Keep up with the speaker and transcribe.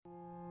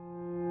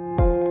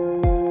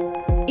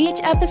Each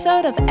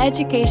episode of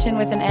Education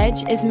with an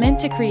Edge is meant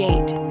to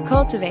create,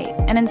 cultivate,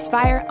 and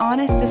inspire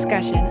honest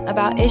discussion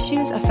about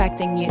issues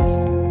affecting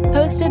youth.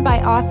 Hosted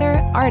by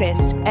author,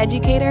 artist,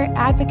 educator,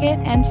 advocate,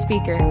 and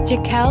speaker,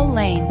 Jaquel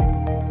Lane.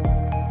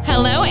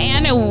 Hello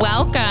and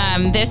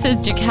welcome. This is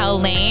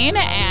Jaquel Lane,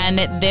 and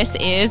this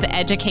is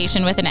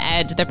Education with an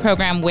Edge, the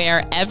program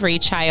where every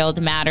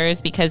child matters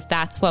because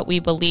that's what we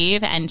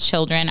believe, and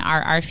children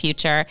are our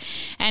future.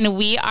 And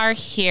we are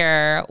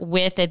here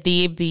with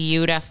the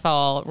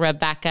beautiful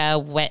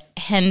Rebecca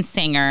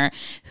Hensinger,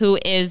 who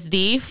is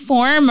the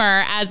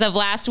former, as of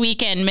last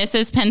weekend,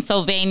 Mrs.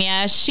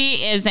 Pennsylvania.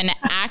 She is an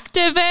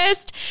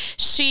activist.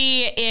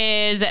 She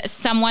is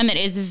someone that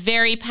is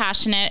very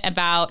passionate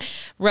about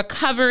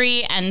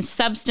recovery and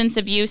substance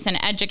abuse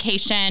and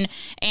education,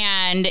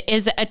 and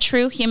is a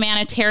true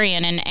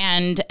humanitarian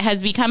and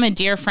has become a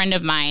dear friend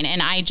of mine.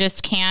 And I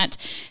just can't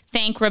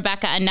thank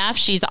Rebecca enough.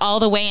 She's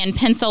all the way in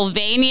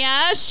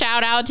Pennsylvania.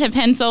 Shout out to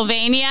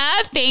Pennsylvania.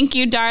 Thank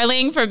you,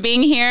 darling, for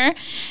being here.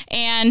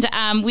 And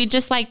we'd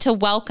just like to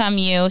welcome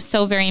you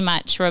so very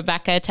much,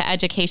 Rebecca, to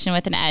Education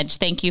with an Edge.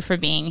 Thank you for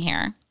being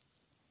here.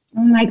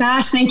 Oh my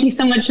gosh, thank you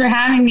so much for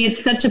having me.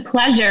 It's such a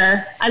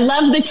pleasure. I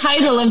love the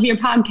title of your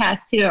podcast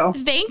too.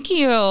 Thank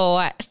you.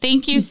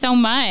 Thank you so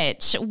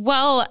much.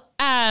 Well,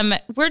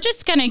 we're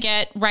just going to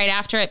get right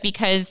after it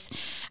because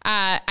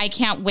I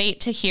can't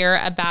wait to hear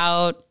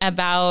about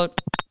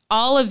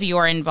all of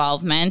your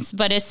involvements,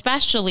 but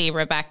especially,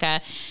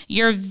 Rebecca,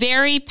 you're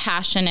very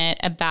passionate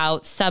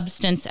about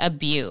substance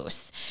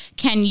abuse.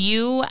 Can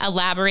you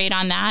elaborate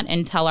on that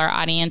and tell our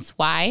audience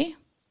why?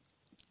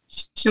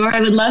 Sure,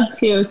 I would love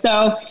to.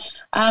 So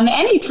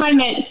anytime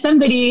that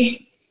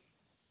somebody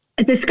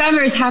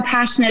discovers how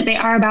passionate they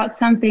are about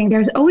something,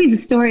 there's always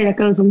a story that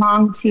goes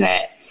along to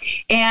it.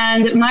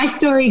 And my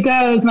story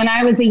goes, when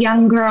I was a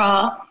young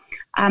girl,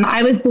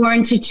 I was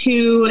born to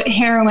two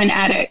heroin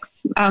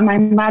addicts,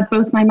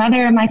 both my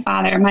mother and my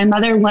father. My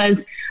mother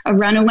was a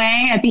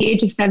runaway at the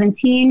age of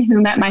 17 who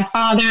met my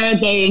father.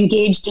 They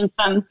engaged in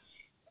some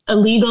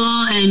illegal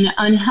and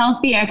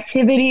unhealthy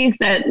activities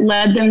that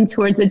led them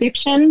towards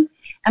addiction.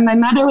 And my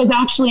mother was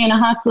actually in a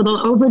hospital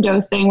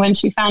overdosing when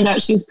she found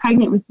out she was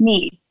pregnant with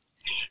me.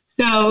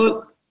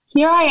 So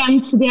here I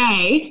am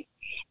today.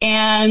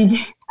 And,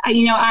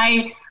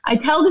 I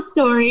tell the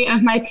story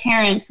of my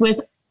parents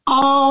with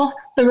all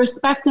the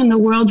respect in the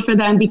world for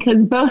them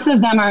because both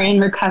of them are in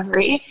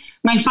recovery.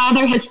 My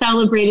father has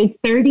celebrated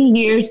 30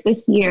 years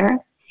this year.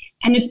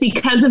 And it's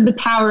because of the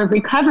power of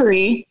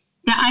recovery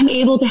that I'm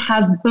able to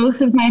have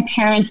both of my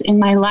parents in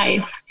my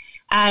life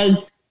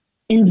as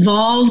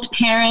involved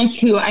parents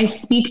who I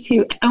speak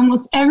to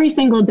almost every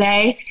single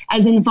day,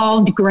 as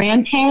involved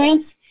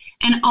grandparents,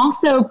 and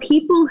also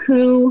people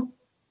who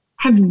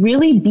have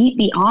really beat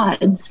the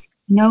odds.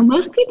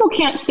 Most people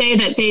can't say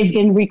that they've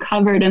been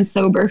recovered and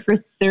sober for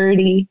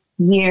 30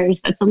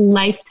 years. That's a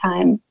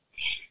lifetime.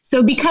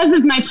 So because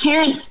of my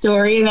parents'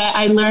 story that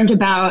I learned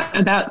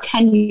about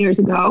 10 years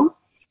ago,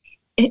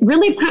 it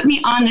really put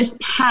me on this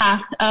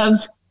path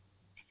of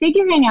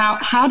figuring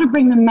out how to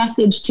bring the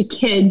message to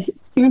kids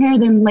sooner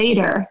than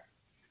later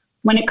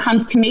when it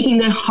comes to making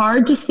the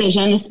hard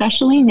decision,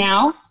 especially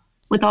now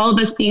with all of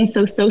us being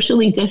so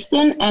socially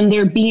distant and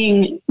there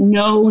being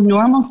no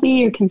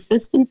normalcy or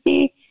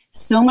consistency,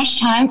 so much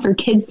time for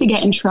kids to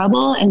get in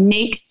trouble and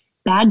make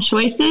bad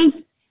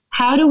choices.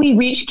 How do we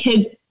reach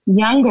kids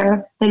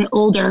younger than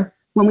older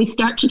when we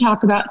start to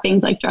talk about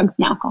things like drugs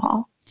and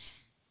alcohol?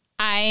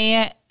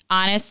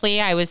 Honestly,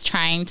 I was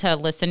trying to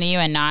listen to you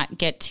and not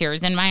get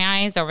tears in my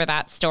eyes over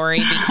that story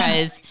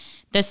because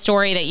the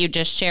story that you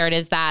just shared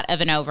is that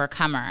of an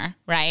overcomer,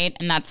 right?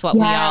 And that's what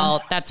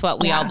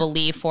we all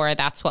believe for.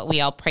 That's what we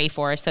all pray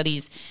for. So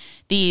these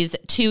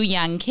two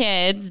young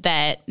kids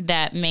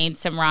that made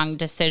some wrong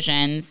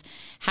decisions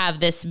have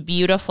this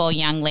beautiful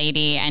young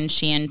lady, and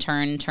she in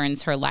turn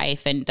turns her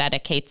life and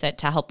dedicates it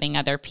to helping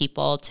other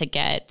people to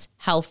get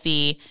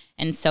healthy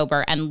and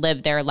sober and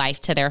live their life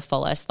to their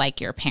fullest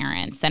like your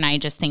parents. And I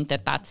just think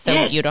that that's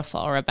so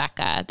beautiful,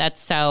 Rebecca.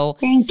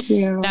 Thank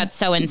you. That's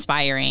so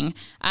inspiring.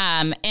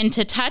 And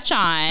to touch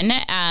on,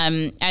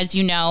 as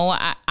you know,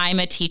 I'm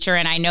a teacher,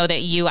 and I know that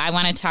I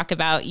want to talk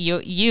about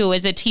you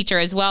as a teacher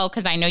as well,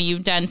 because I know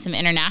you've done some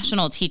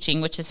international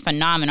teaching, which is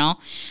phenomenal.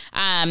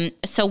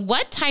 So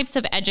what types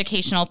of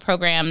educational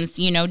programs,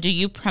 do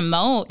you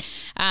promote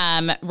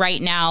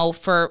right now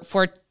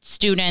for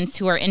students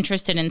who are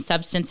interested in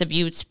substance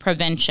abuse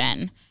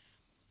prevention?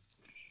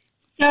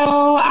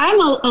 So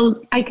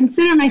I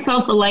consider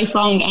myself a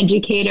lifelong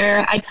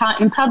educator. I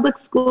taught in public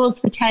schools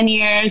for 10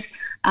 years.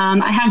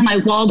 I have my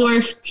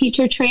Waldorf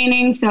teacher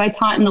training, so I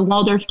taught in the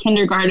Waldorf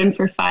kindergarten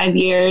for 5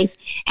 years.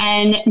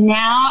 And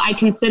now I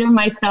consider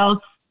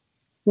myself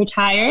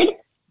retired,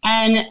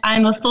 and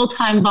I'm a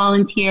full-time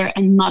volunteer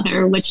and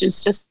mother, which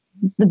is just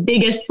the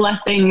biggest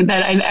blessing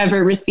that I've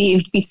ever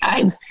received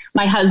besides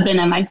my husband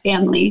and my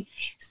family.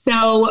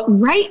 So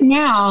right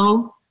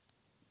now,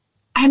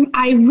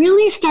 I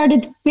really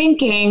started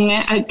thinking,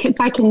 if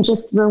I can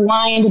just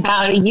rewind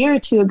about a year or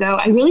two ago,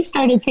 I really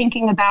started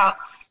thinking about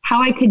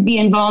how I could be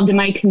involved in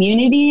my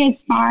community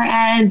as far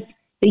as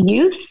the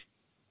youth,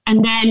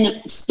 and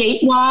then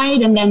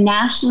statewide, and then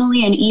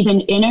nationally, and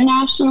even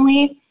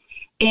internationally.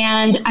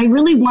 And I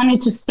really wanted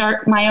to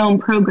start my own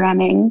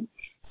programming.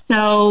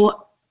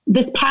 So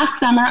this past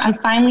summer, I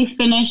finally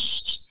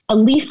finished a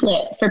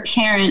leaflet for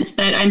parents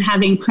that I'm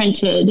having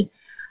printed.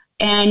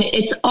 And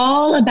it's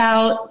all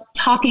about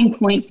talking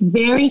points,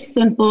 very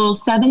simple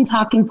 7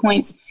 talking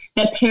points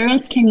that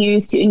parents can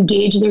use to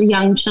engage their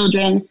young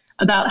children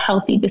about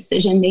healthy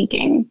decision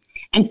making.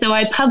 And so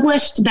I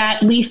published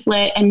that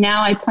leaflet, and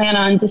now I plan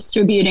on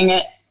distributing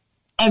it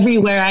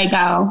everywhere I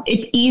go.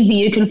 It's easy.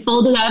 You can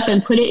fold it up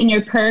and put it in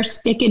your purse,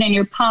 stick it in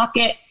your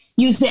pocket,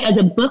 use it as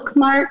a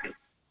bookmark,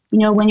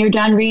 when you're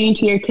done reading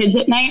to your kids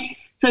at night.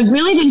 So I've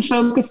really been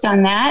focused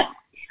on that.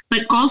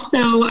 But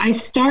also I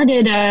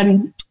started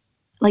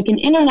like an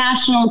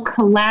international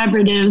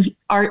collaborative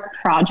art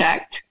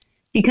project,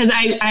 because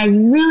I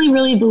really,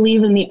 really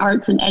believe in the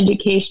arts and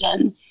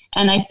education.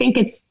 And I think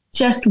it's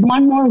just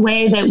one more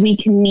way that we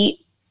can meet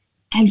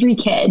every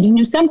kid.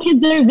 Some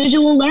kids are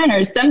visual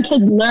learners. Some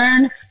kids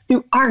learn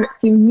through art,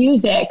 through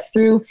music,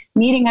 through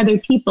meeting other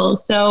people.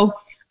 So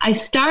I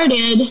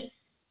started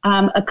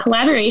a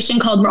collaboration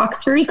called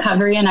Rocks for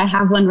Recovery, and I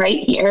have one right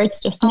here. It's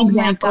just an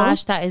example. Oh my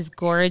gosh, that is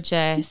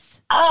gorgeous.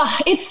 Oh,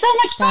 it's so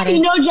much fun.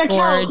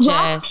 Jaquel,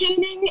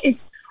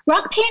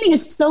 rock painting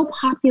is so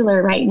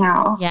popular right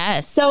now.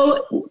 Yes.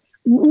 So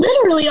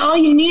literally all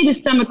you need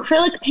is some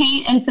acrylic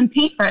paint and some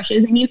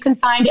paintbrushes, and you can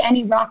find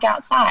any rock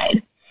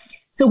outside.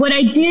 So what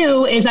I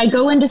do is I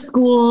go into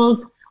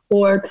schools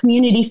or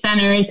community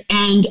centers,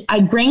 and I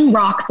bring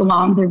rocks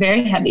along. They're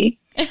very heavy.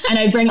 And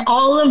I bring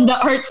all of the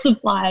art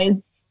supplies,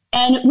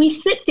 and we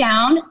sit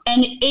down,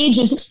 and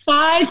ages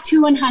 5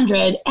 to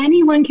 100,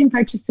 anyone can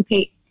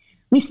participate.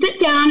 We sit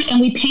down and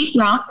we paint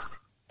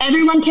rocks.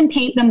 Everyone can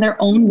paint them their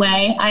own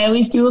way. I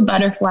always do a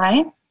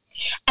butterfly.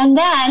 And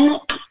then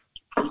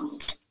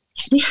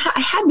I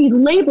had these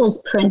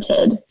labels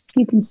printed.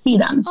 You can see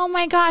them. Oh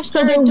my gosh,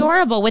 so they're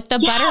adorable with the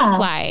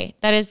butterfly.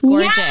 That is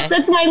gorgeous. Yes,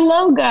 that's my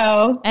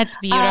logo. That's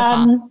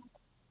beautiful.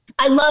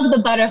 I love the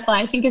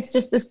butterfly. I think it's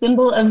just a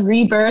symbol of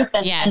rebirth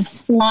and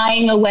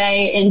flying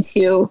away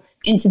into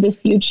the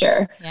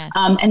future. Yes.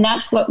 And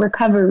that's what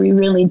recovery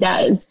really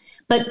does.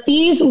 But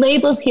these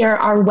labels here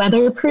are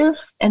weatherproof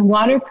and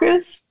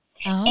waterproof.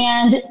 Oh.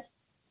 And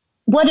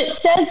what it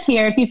says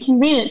here, if you can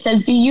read it, it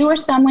says, do you or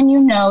someone you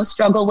know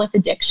struggle with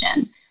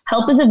addiction?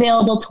 Help is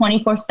available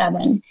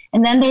 24/7.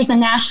 And then there's a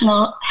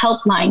national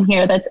helpline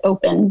here that's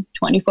open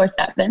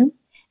 24/7.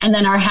 And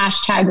then our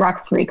hashtag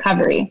Rocks for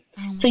Recovery.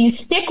 So you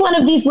stick one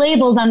of these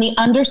labels on the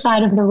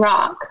underside of the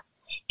rock.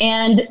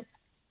 And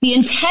the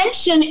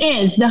intention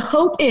is, the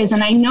hope is,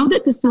 and I know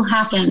that this will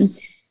happen,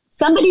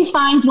 somebody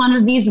finds one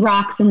of these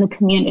rocks in the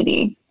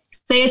community.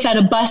 Say it's at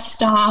a bus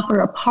stop or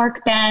a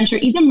park bench or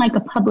even like a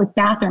public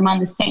bathroom on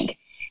the sink.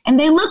 And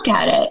they look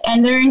at it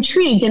and they're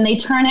intrigued and they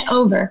turn it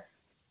over.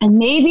 And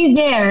maybe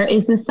there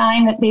is the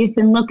sign that they've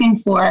been looking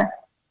for,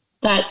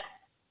 that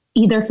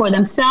either for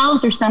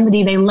themselves or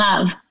somebody they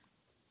love,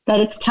 that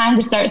it's time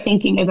to start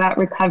thinking about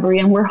recovery.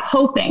 And we're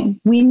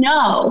hoping, we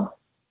know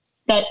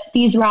that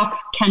these rocks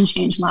can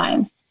change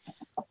lives.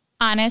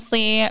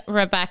 Honestly,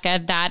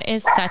 Rebecca, that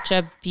is such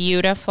a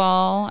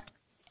beautiful,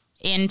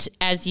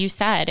 as you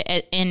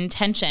said,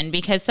 intention,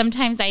 because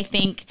sometimes I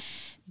think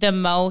the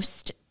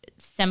most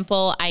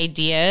simple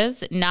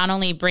ideas not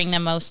only bring the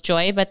most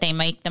joy, but they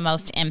make the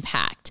most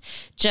impact,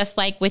 just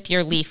like with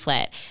your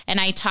leaflet. And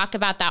I talk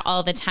about that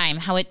all the time,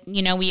 how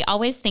we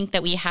always think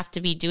that we have to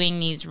be doing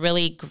these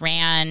really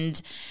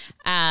grand,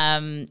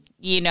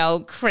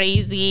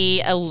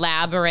 crazy,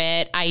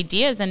 elaborate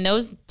ideas. And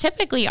those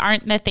typically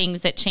aren't the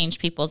things that change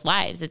people's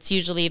lives. It's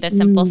usually the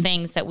simple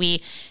things that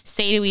we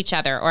say to each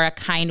other, or a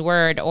kind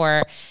word,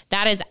 or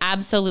that is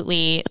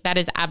absolutely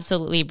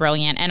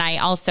brilliant. And I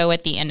also,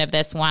 at the end of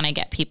this, want to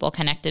get people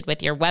connected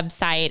with your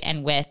website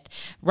and with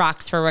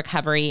Rocks for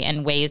Recovery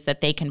and ways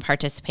that they can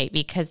participate,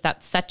 because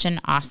that's such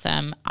an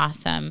awesome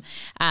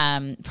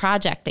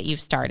project that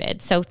you've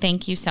started. So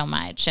thank you so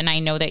much. And I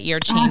know that you're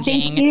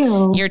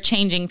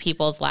changing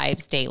people's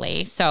lives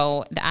daily.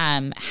 So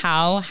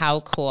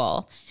how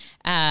cool.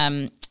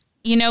 Can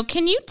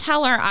you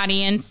tell our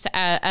audience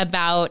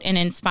about an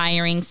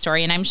inspiring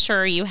story? And I'm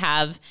sure you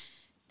have,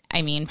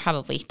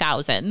 probably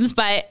thousands,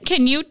 but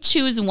can you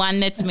choose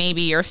one that's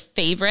maybe your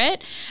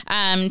favorite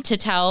to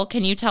tell?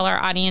 Can you tell our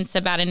audience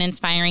about an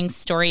inspiring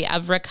story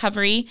of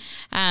recovery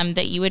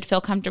that you would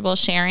feel comfortable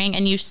sharing?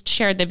 And you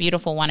shared the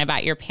beautiful one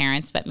about your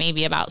parents, but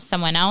maybe about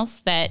someone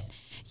else that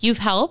you've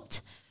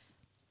helped?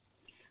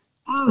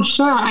 Oh,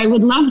 sure. I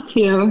would love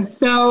to.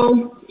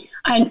 So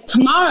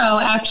tomorrow,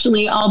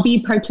 actually, I'll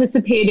be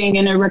participating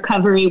in a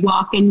recovery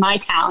walk in my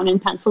town in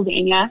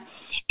Pennsylvania.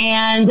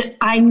 And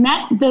I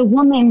met the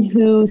woman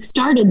who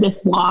started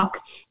this walk,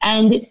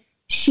 and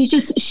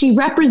she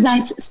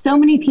represents so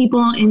many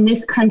people in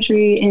this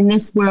country, in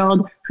this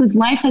world, whose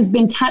life has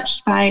been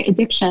touched by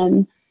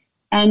addiction.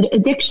 And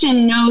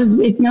addiction knows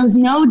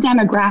no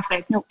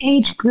demographic, no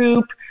age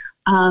group,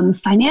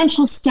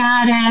 financial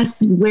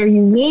status, where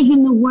you live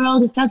in the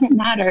world. It doesn't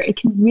matter. It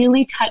can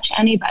really touch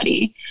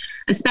anybody,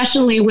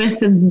 especially with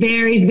the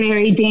very,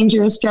 very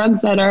dangerous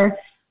drugs that are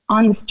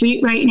on the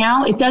street right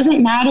now. It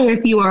doesn't matter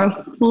if you are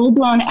a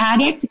full-blown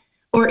addict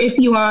or if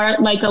you are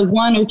like a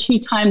 1 or 2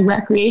 time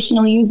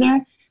recreational user.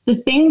 The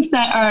things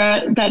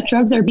that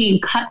drugs are being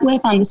cut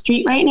with on the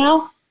street right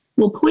now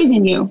will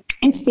poison you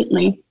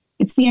instantly.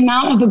 It's the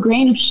amount of a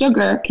grain of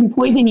sugar can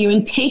poison you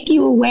and take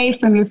you away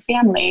from your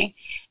family.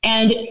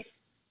 And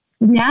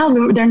now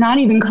they're not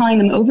even calling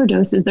them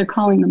overdoses. They're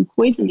calling them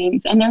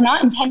poisonings, and they're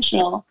not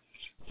intentional.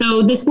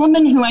 So this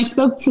woman who I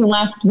spoke to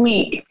last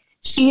week,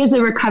 she is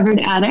a recovered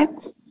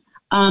addict.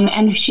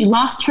 And she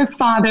lost her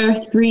father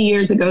 3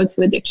 years ago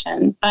to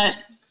addiction. But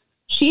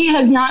she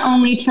has not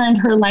only turned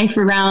her life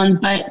around,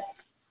 but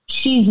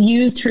she's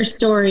used her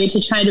story to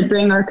try to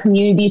bring our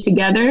community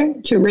together,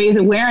 to raise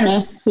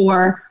awareness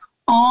for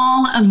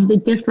all of the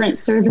different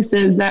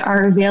services that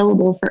are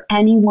available for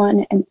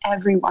anyone and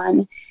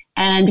everyone.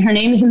 And her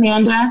name is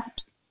Amanda.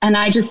 And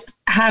I just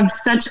have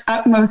such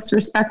utmost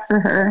respect for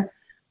her,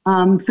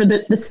 for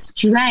the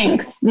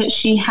strength that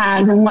she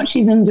has and what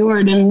she's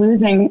endured in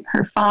losing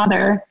her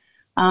father.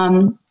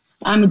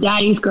 I'm a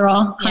daddy's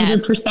girl,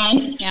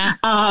 100%. Yes.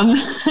 Yeah.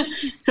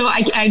 So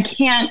I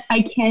can't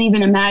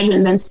even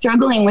imagine them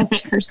struggling with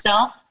it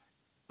herself,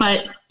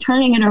 but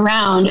turning it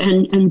around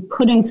and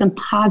putting some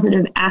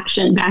positive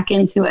action back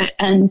into it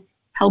and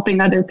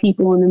helping other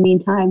people in the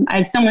meantime. I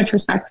have so much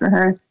respect for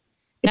her.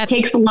 It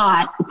takes a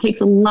lot. It takes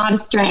a lot of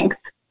strength.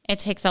 It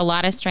takes a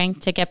lot of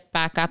strength to get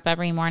back up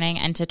every morning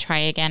and to try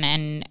again,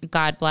 and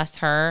God bless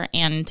her.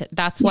 And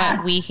that's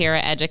what we here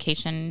at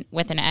Education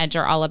with an Edge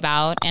are all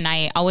about. And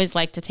I always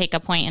like to take a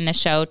point in the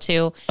show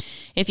to,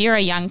 if you're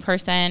a young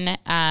person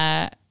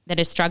that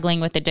is struggling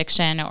with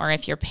addiction, or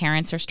if your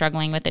parents are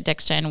struggling with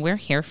addiction, we're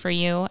here for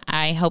you.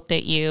 I hope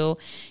that you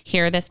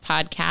hear this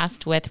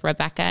podcast with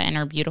Rebecca and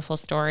her beautiful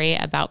story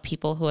about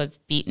people who have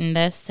beaten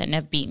this and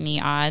have beaten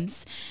the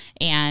odds.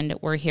 And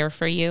we're here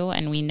for you.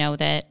 And we know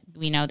that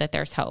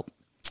there's hope.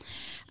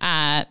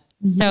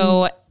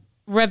 So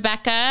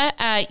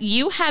Rebecca,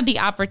 you had the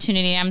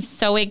opportunity. I'm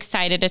so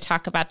excited to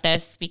talk about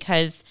this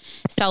because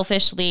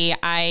selfishly,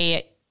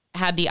 I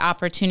had the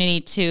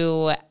opportunity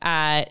to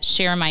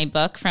share my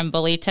book, From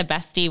Bully to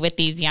Bestie, with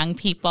these young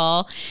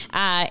people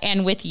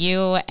and with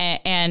you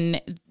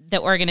and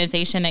the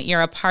organization that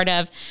you're a part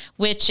of,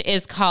 which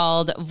is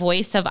called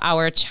Voice of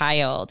Our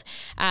Child.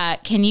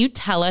 Can you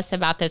tell us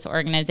about this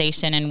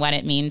organization and what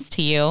it means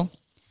to you?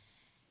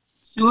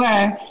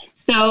 Sure.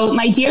 So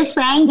my dear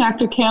friend,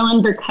 Dr.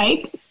 Carolyn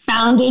Verkuyk,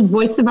 founded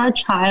Voice of Our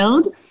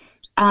Child,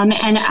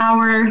 and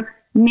our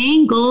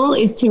main goal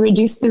is to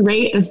reduce the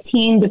rate of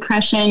teen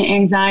depression,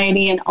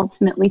 anxiety, and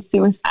ultimately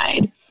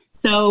suicide.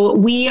 So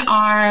we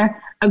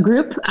are a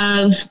group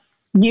of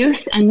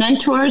youth and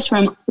mentors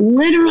from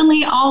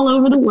literally all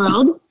over the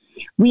world.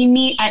 We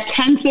meet at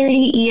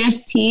 10:30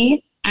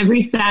 EST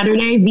every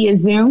Saturday via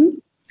Zoom.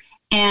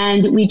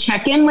 And we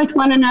check in with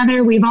one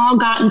another. We've all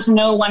gotten to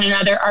know one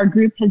another. Our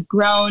group has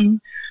grown.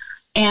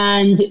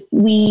 And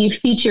we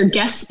feature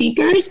guest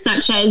speakers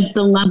such as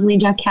the lovely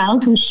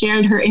Jaquel, who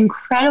shared her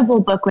incredible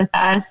book with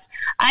us.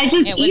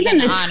 Even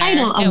the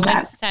title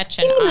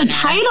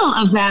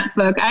of that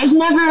book,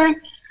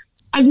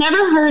 I've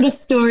never heard a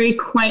story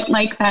quite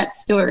like that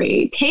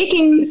story.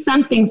 Taking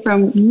something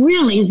from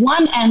really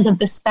one end of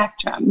the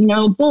spectrum,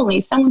 a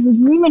bully, someone who's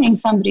ruining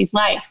somebody's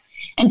life,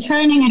 and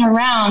turning it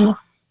around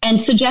and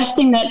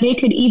suggesting that they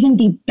could even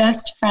be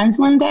best friends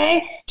one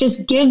day,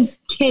 just gives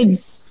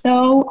kids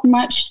so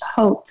much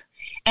hope.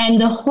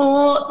 And the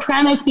whole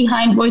premise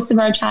behind Voice of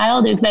Our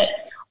Child is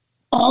that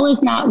all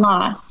is not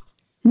lost.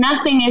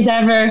 Nothing is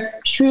ever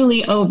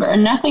truly over.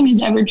 Nothing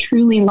is ever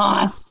truly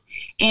lost.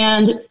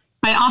 And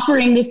by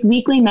offering this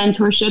weekly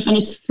mentorship, and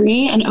it's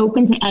free and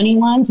open to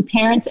anyone, to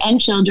parents and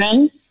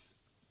children,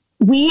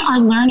 we are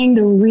learning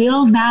the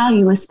real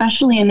value,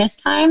 especially in this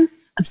time,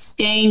 of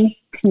staying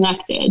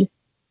connected.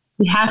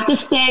 We have to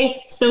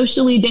stay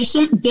socially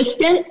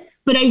distant,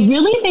 but I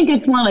really think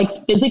it's more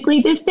like physically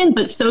distant,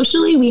 but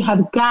socially we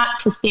have got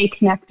to stay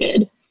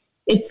connected.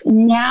 It's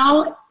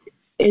now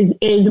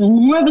is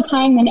more of a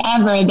time than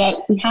ever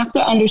that we have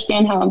to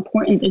understand how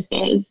important this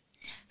is.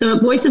 So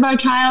at Voice of Our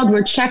Child,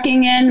 we're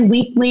checking in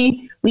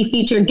weekly. We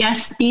feature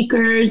guest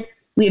speakers.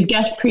 We have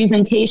guest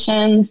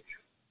presentations.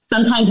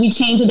 Sometimes we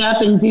change it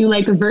up and do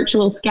like a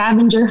virtual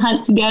scavenger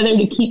hunt together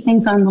to keep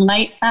things on the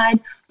light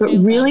side. But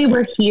really,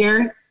 we're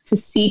here to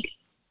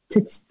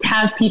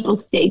have people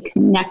stay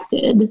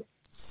connected.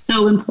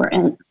 So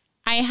important.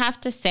 I have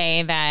to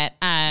say that,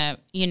 and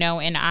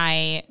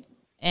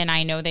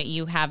I know that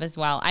you have as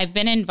well. I've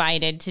been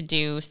invited to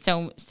do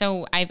so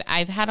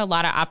I've had a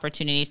lot of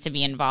opportunities to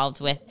be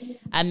involved with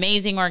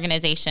amazing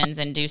organizations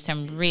and do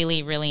some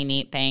really, really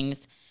neat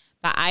things.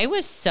 But I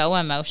was so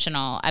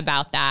emotional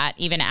about that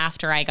even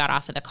after I got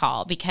off of the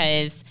call,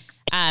 because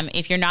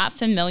If you're not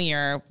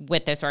familiar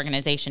with this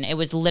organization, it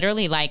was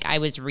literally like I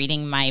was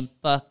reading my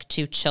book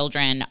to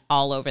children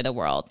all over the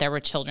world. There were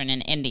children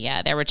in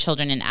India, there were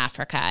children in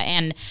Africa.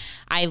 And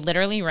I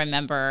literally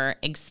remember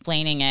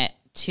explaining it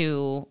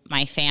to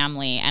my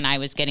family, and I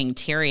was getting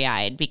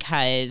teary-eyed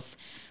because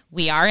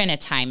we are in a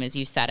time, as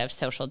you said, of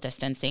social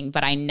distancing,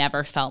 but I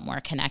never felt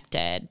more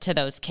connected to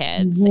those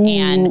kids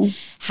and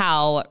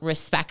how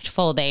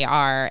respectful they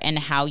are, and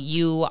how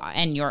you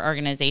and your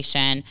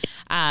organization,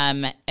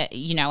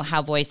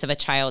 how Voice of a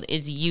Child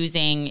is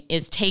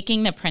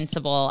taking the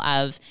principle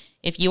of,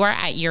 if you are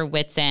at your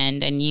wit's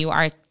end and you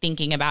are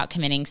thinking about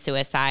committing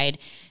suicide,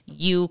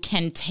 you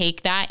can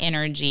take that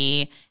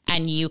energy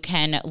and you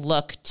can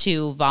look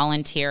to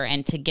volunteer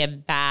and to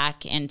give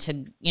back and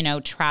to,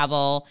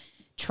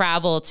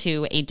 travel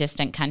to a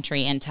distant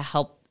country and to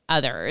help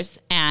others.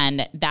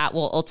 And that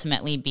will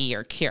ultimately be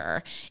your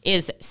cure,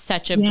 is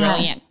such a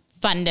brilliant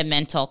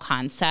fundamental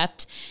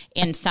concept,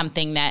 and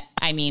something that,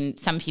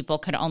 some people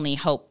could only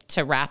hope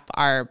to wrap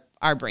our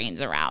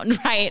brains around,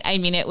 right?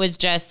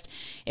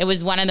 It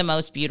was one of the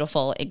most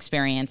beautiful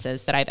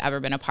experiences that I've ever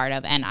been a part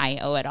of, and I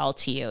owe it all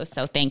to you.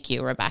 So thank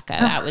you, Rebecca.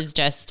 That was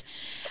just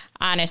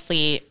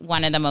honestly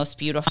one of the most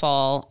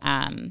beautiful,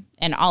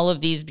 and all of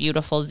these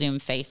beautiful Zoom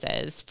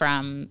faces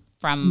from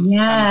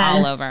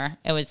all over.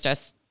 It was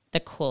just the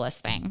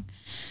coolest thing.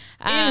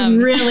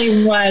 It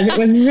really was. That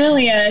was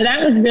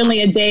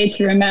really a day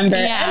to remember.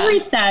 Yeah. Every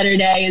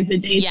Saturday is a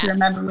day to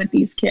remember with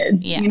these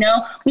kids. Yes.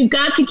 We've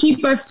got to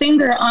keep our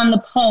finger on the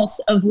pulse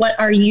of what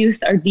our youth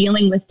are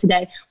dealing with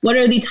today. What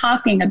are they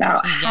talking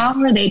about? Yes.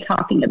 How are they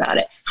talking about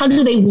it? How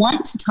do they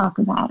want to talk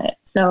about it?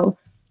 So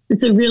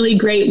it's a really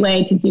great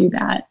way to do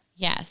that.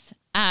 Yes.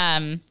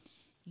 And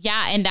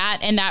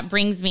that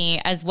brings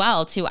me as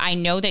well to, I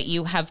know that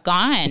you have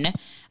gone,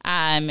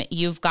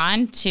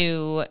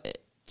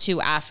 to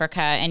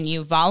Africa, and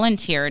you've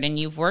volunteered and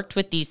you've worked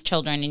with these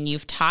children and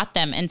you've taught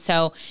them. And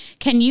so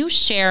can you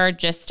share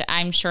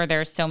I'm sure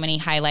there's so many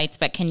highlights,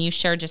 but can you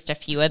share just a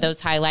few of those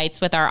highlights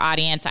with our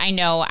audience? I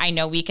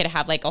know we could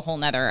have like a whole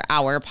nother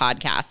hour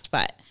podcast,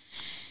 but.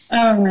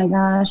 Oh my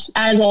gosh.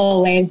 As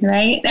always,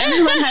 right?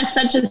 Everyone has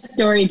such a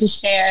story to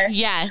share.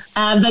 Yes.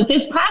 But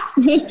this past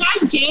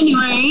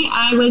January,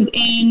 I was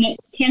in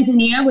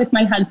Tanzania with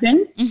my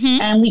husband,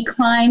 and we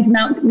climbed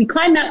Mount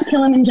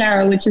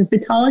Kilimanjaro, which is the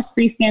tallest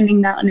freestanding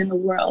mountain in the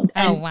world.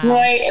 And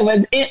boy,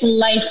 was it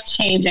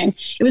life-changing.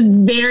 It was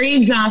very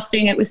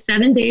exhausting. It was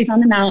 7 days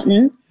on the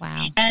mountain.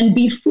 Wow. And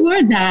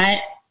before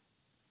that,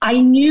 I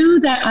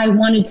knew that I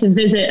wanted to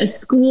visit a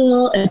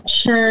school, a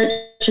church,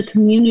 a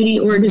community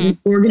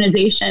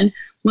organization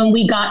when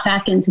we got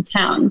back into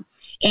town.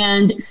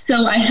 And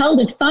so I held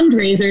a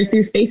fundraiser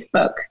through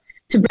Facebook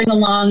to bring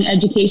along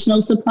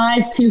educational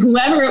supplies to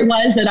whoever it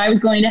was that I was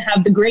going to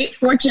have the great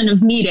fortune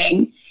of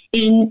meeting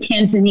in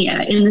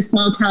Tanzania, in the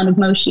small town of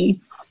Moshi.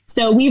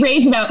 So we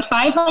raised about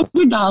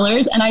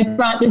 $500, and I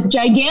brought this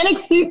gigantic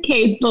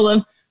suitcase full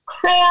of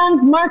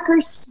crayons,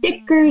 markers,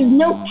 stickers,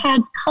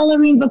 notepads,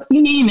 coloring books,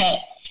 you name it.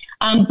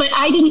 But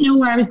I didn't know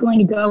where I was going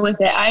to go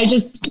with it. I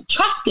just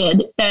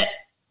trusted that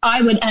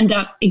I would end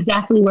up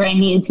exactly where I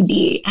needed to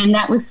be. And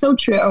that was so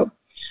true.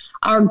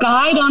 Our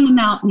guide on the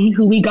mountain,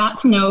 who we got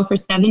to know for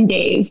 7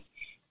 days,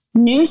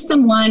 knew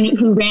someone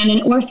who ran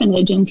an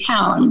orphanage in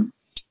town.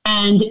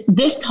 And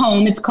this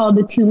home, it's called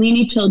the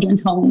Tulini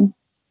Children's Home.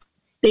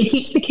 They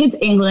teach the kids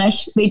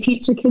English. They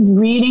teach the kids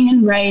reading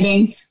and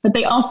writing, but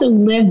they also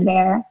live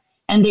there.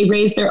 And they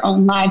raise their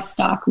own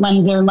livestock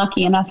when they're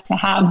lucky enough to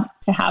have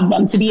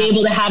them, to be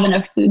able to have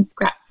enough food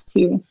scraps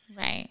to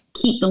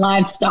keep the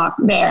livestock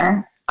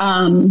there.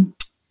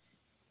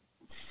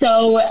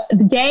 So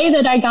the day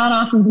that I got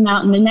off of the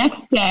mountain, the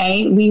next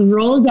day, we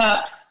rolled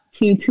up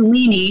to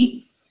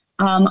Tulini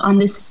on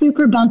this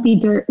super bumpy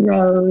dirt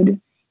road.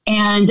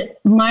 And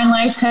my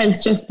life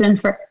has just been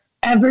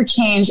forever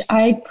changed.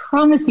 I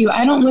promise you,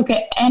 I don't look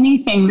at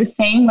anything the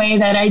same way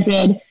that I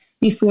did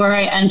before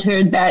I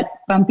entered that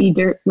bumpy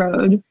dirt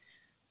road.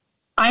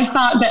 I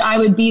thought that I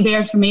would be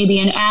there for maybe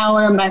an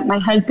hour. My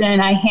husband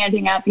and I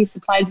handing out these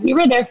supplies. We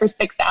were there for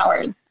 6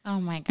 hours.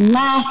 Oh my God.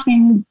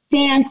 Laughing,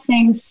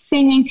 dancing,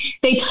 singing.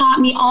 They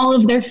taught me all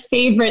of their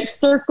favorite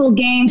circle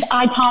games.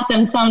 I taught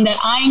them some that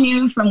I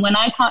knew from when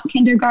I taught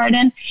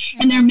kindergarten.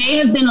 And there may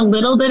have been a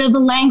little bit of a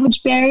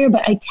language barrier,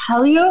 but I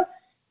tell you,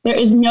 there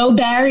is no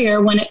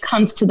barrier when it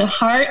comes to the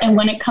heart and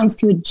when it comes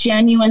to a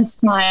genuine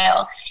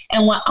smile.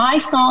 And what I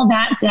saw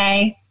that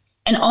day,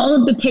 and all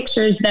of the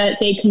pictures that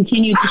they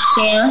continue to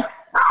share.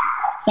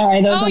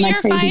 Sorry, those are my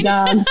crazy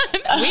dogs.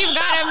 We've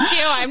got them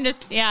too. I'm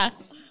just,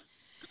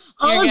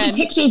 all of the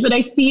pictures that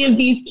I see of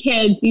these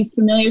kids, these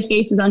familiar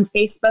faces on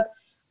Facebook,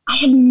 I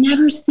have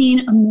never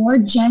seen a more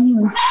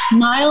genuine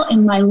smile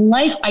in my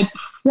life. I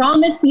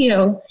promise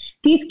you,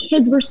 these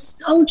kids were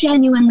so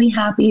genuinely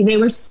happy. They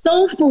were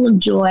so full of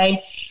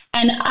joy.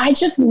 And I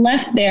just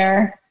left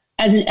there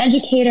as an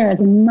educator,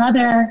 as a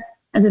mother,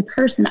 as a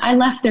person. I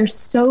left there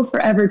so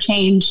forever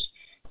changed.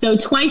 So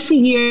twice a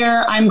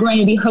year, I'm going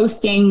to be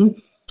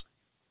hosting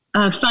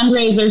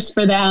fundraisers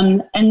for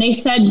them. And they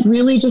said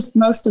really just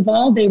most of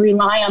all, they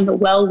rely on the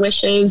well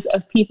wishes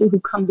of people who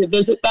come to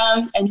visit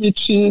them and who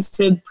choose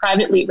to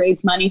privately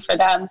raise money for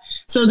them.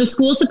 So the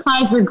school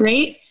supplies were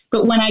great,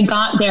 but when I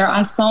got there,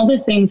 I saw the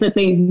things that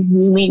they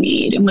really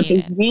need. And what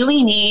they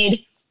really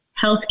need,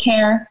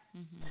 healthcare,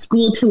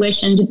 school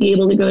tuition to be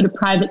able to go to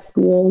private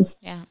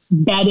schools,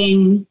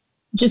 bedding,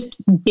 just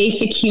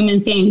basic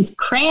human things,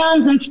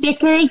 crayons and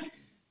stickers.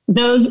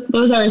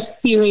 Those are a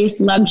serious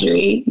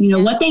luxury. You know,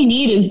 what they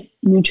need is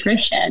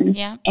nutrition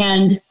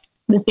and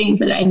the things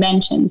that I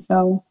mentioned.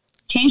 So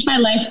changed my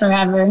life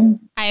forever.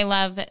 I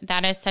love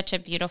that. Is such a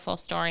beautiful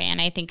story.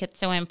 And I think it's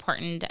so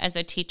important as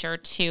a teacher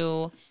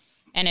to,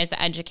 and as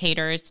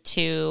educators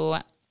to,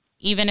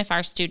 even if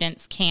our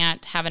students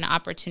can't have an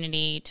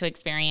opportunity to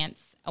experience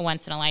a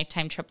once in a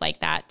lifetime trip like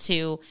that,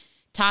 to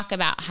talk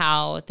about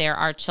how there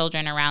are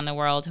children around the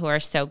world who are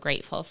so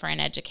grateful for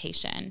an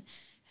education,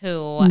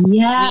 who we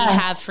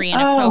have free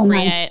and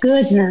appropriate,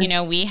 you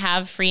know, we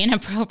have free and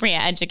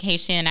appropriate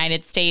education in the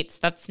United States.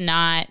 That's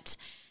not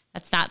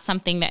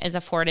something that is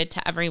afforded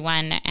to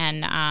everyone.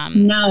 And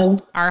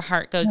our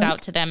heart goes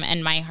out to them,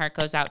 and my heart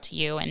goes out to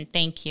you. And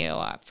thank you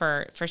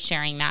for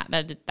sharing that.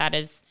 That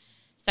is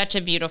such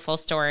a beautiful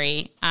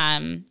story.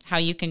 How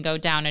you can go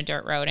down a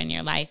dirt road and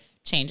your life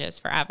changes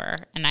forever.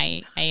 And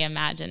I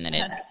imagine that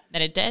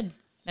it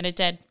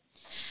did.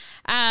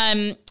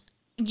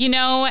 You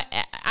know,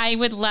 I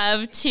would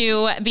love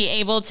to be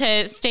able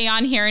to stay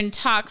on here and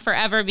talk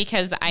forever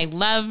because I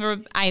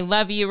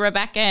love you,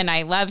 Rebecca, and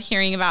I love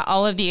hearing about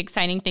all of the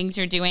exciting things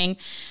you're doing.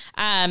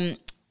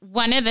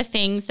 One of the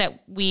things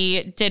that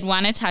we did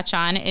want to touch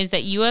on is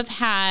that you have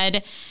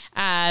had,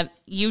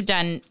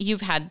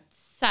 you've had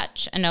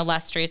such an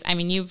illustrious, I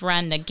mean, you've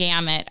run the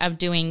gamut of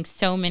doing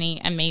so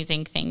many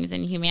amazing things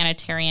in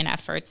humanitarian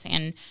efforts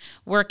and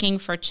working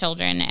for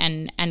children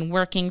and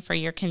working for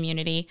your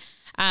community.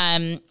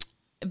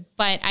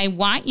 But I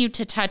want you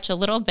to touch a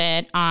little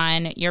bit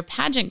on your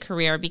pageant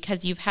career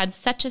because you've had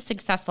such a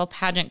successful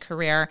pageant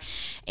career.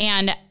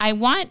 And I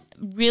want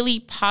really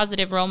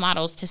positive role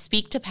models to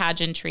speak to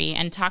pageantry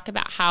and talk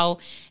about how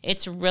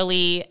it's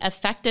really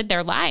affected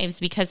their lives,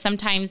 because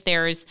sometimes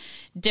there's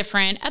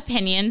different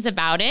opinions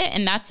about it,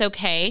 and that's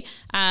okay.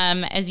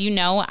 As you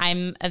know,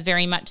 I'm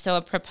very much so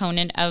a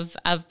proponent of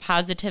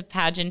positive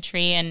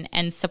pageantry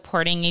and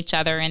supporting each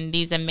other and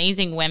these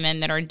amazing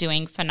women that are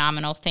doing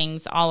phenomenal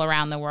things all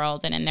around the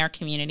world and in their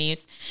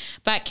communities.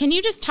 But can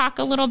you just talk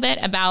a little bit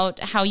about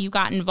how you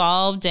got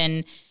involved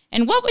and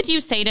what would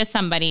you say to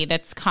somebody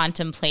that's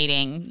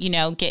contemplating, you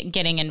know,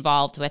 getting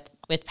involved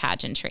with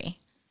pageantry?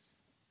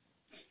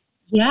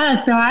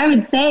 Yeah, so I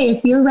would say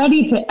if you're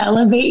ready to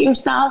elevate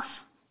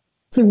yourself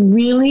to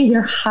really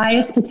your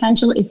highest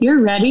potential, if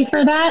you're ready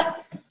for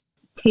that,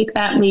 take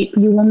that leap.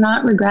 You will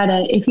not regret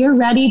it. If you're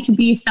ready to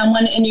be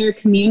someone in your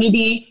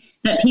community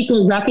that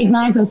people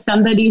recognize as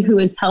somebody who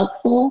is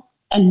helpful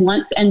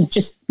and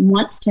just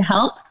wants to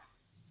help,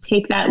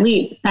 take that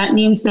leap. That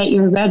means that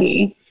you're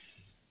ready.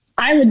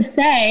 I would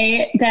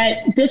say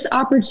that this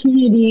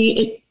opportunity,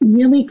 it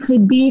really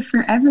could be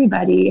for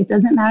everybody. It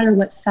doesn't matter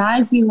what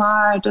size you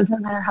are. It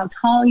doesn't matter how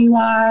tall you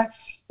are.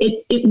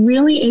 It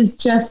really is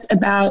just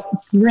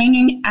about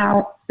bringing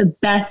out the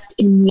best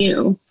in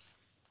you,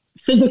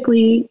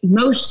 physically,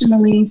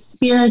 emotionally,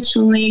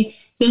 spiritually.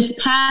 This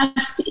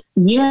past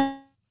year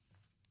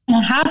and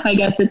a half, I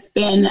guess it's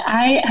been,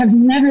 I have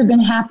never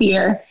been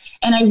happier.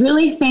 And I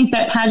really think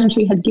that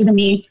pageantry has given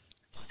me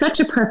such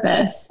a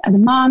purpose as a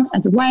mom,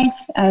 as a wife,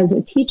 as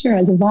a teacher,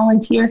 as a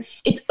volunteer.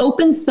 It's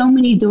opened so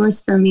many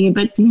doors for me.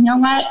 But do you know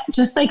what?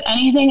 Just like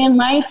anything in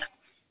life,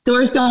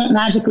 doors don't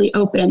magically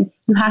open.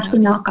 You have to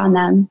knock on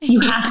them. You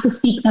have to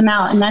seek them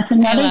out. And that's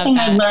another thing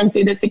I learned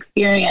through this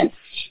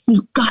experience.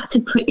 You've got to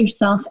put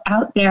yourself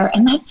out there.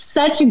 And that's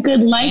such a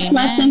good life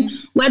lesson,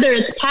 whether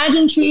it's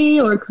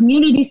pageantry or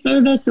community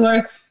service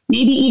or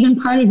maybe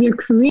even part of your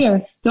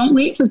career. Don't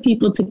wait for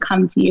people to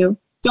come to you.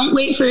 Don't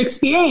wait for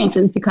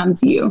experiences to come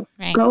to you.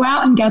 Right. Go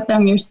out and get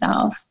them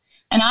yourself.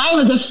 And I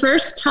was a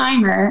first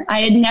timer.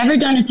 I had never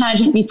done a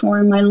pageant before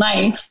in my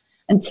life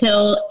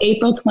until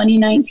April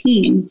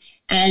 2019.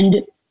 And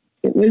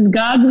it was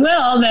God's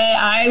will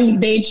that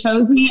they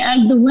chose me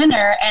as the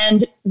winner.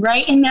 And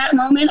right in that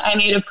moment, I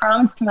made a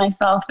promise to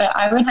myself that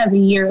I would have a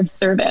year of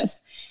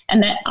service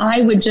and that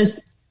I would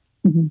just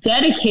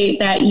dedicate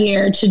that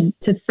year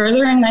to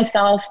furthering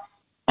myself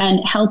and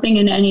helping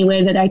in any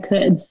way that I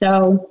could.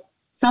 So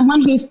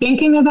someone who's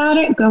thinking about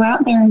it, go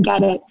out there and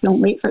get it.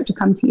 Don't wait for it to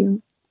come to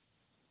you.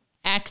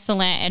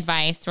 Excellent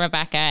advice,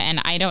 Rebecca.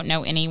 And I don't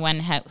know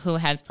anyone who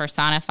has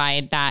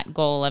personified that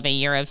goal of a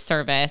year of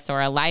service or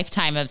a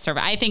lifetime of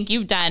service. I think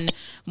you've done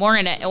more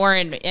in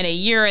a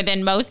year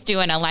than most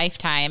do in a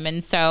lifetime.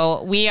 And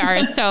so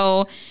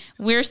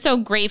we're so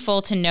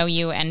grateful to know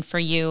you and for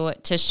you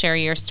to share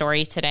your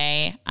story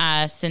today,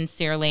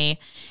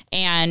 sincerely.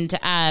 And,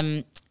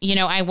 you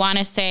know, I want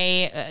to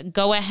say,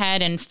 go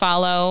ahead and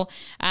follow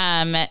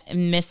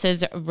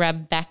Mrs.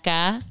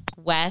 Rebecca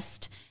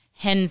West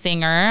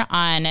Hensinger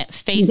on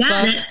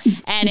Facebook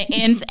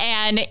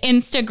and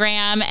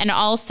Instagram. And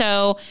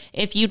also,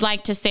 if you'd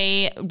like to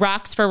say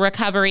Rocks for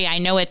Recovery, I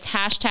know it's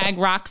hashtag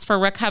Rocks for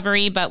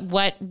Recovery, but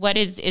what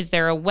is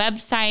there a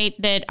website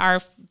that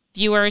our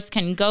viewers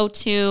can go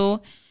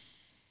to?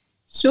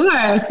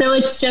 Sure. So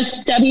it's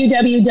just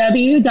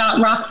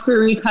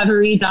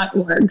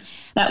www.rocksforrecovery.org.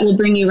 That will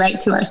bring you right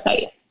to our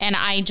site. And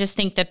I just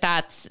think that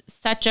that's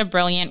such a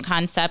brilliant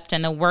concept,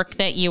 and the work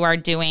that you are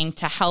doing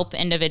to help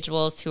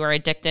individuals who are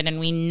addicted.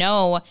 And we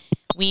know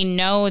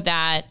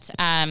that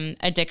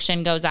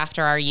addiction goes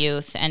after our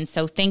youth. And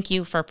so thank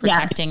you for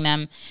protecting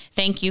them.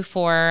 Thank you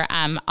for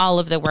all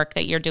of the work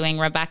that you're doing,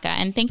 Rebecca.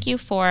 And thank you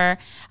for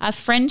a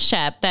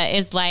friendship that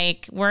is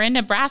like, we're in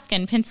Nebraska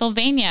and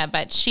Pennsylvania,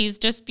 but she's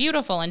just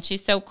beautiful and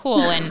she's so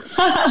cool. And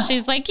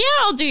she's like, yeah,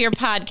 I'll do your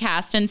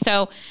podcast. And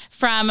so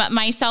from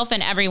myself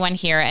and everyone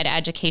here at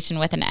Education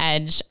with an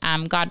Edge,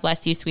 God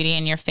bless you, sweetie,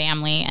 and your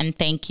family. And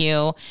thank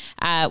you.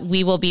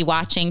 We will be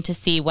watching to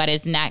see what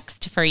is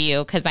next for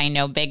you, because I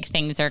know big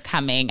things are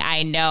coming.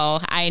 I know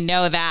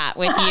that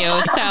with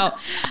you. So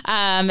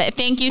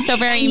thank you so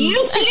very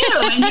much.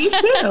 And you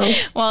too.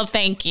 Well,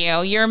 thank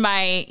you. You're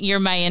my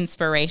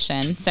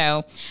inspiration.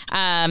 So,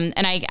 and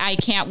I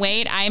can't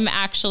wait. I'm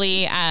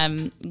actually,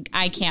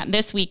 I can't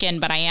this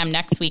weekend, but I am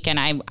next weekend.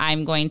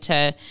 I'm going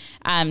to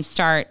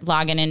start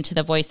logging into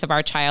the Voice of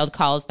Our Child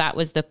calls. That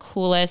was the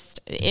coolest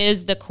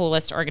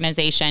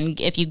organization.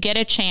 If you get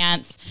a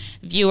chance,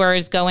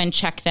 viewers, go and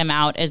check them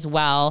out as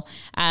well.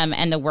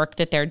 And the work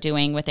that they're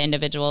doing with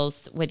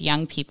individuals, with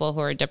young people who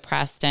are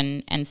depressed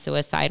and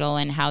suicidal,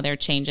 and how they're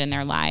changing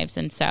their lives.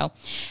 And so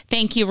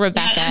thank you,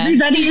 Rebecca. Yeah,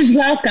 everybody is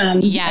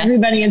welcome. Yes.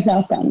 Everybody is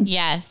welcome.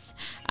 Yes.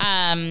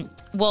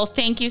 Well,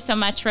 thank you so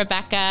much,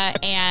 Rebecca.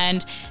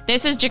 And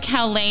this is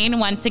Jaquel Lane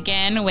once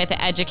again with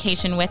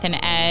Education with an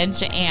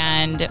Edge.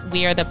 And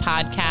we are the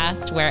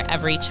podcast where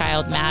every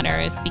child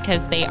matters,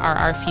 because they are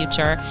our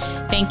future.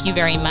 Thank you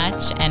very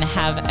much, and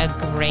have a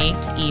great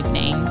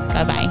evening.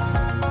 Bye-bye.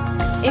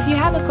 If you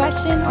have a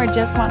question or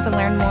just want to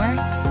learn more,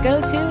 go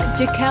to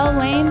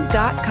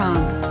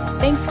JaquelLane.com.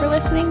 Thanks for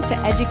listening to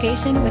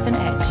Education with an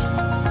Edge.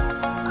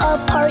 A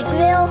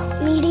Parkville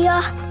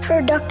Media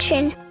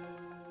Production.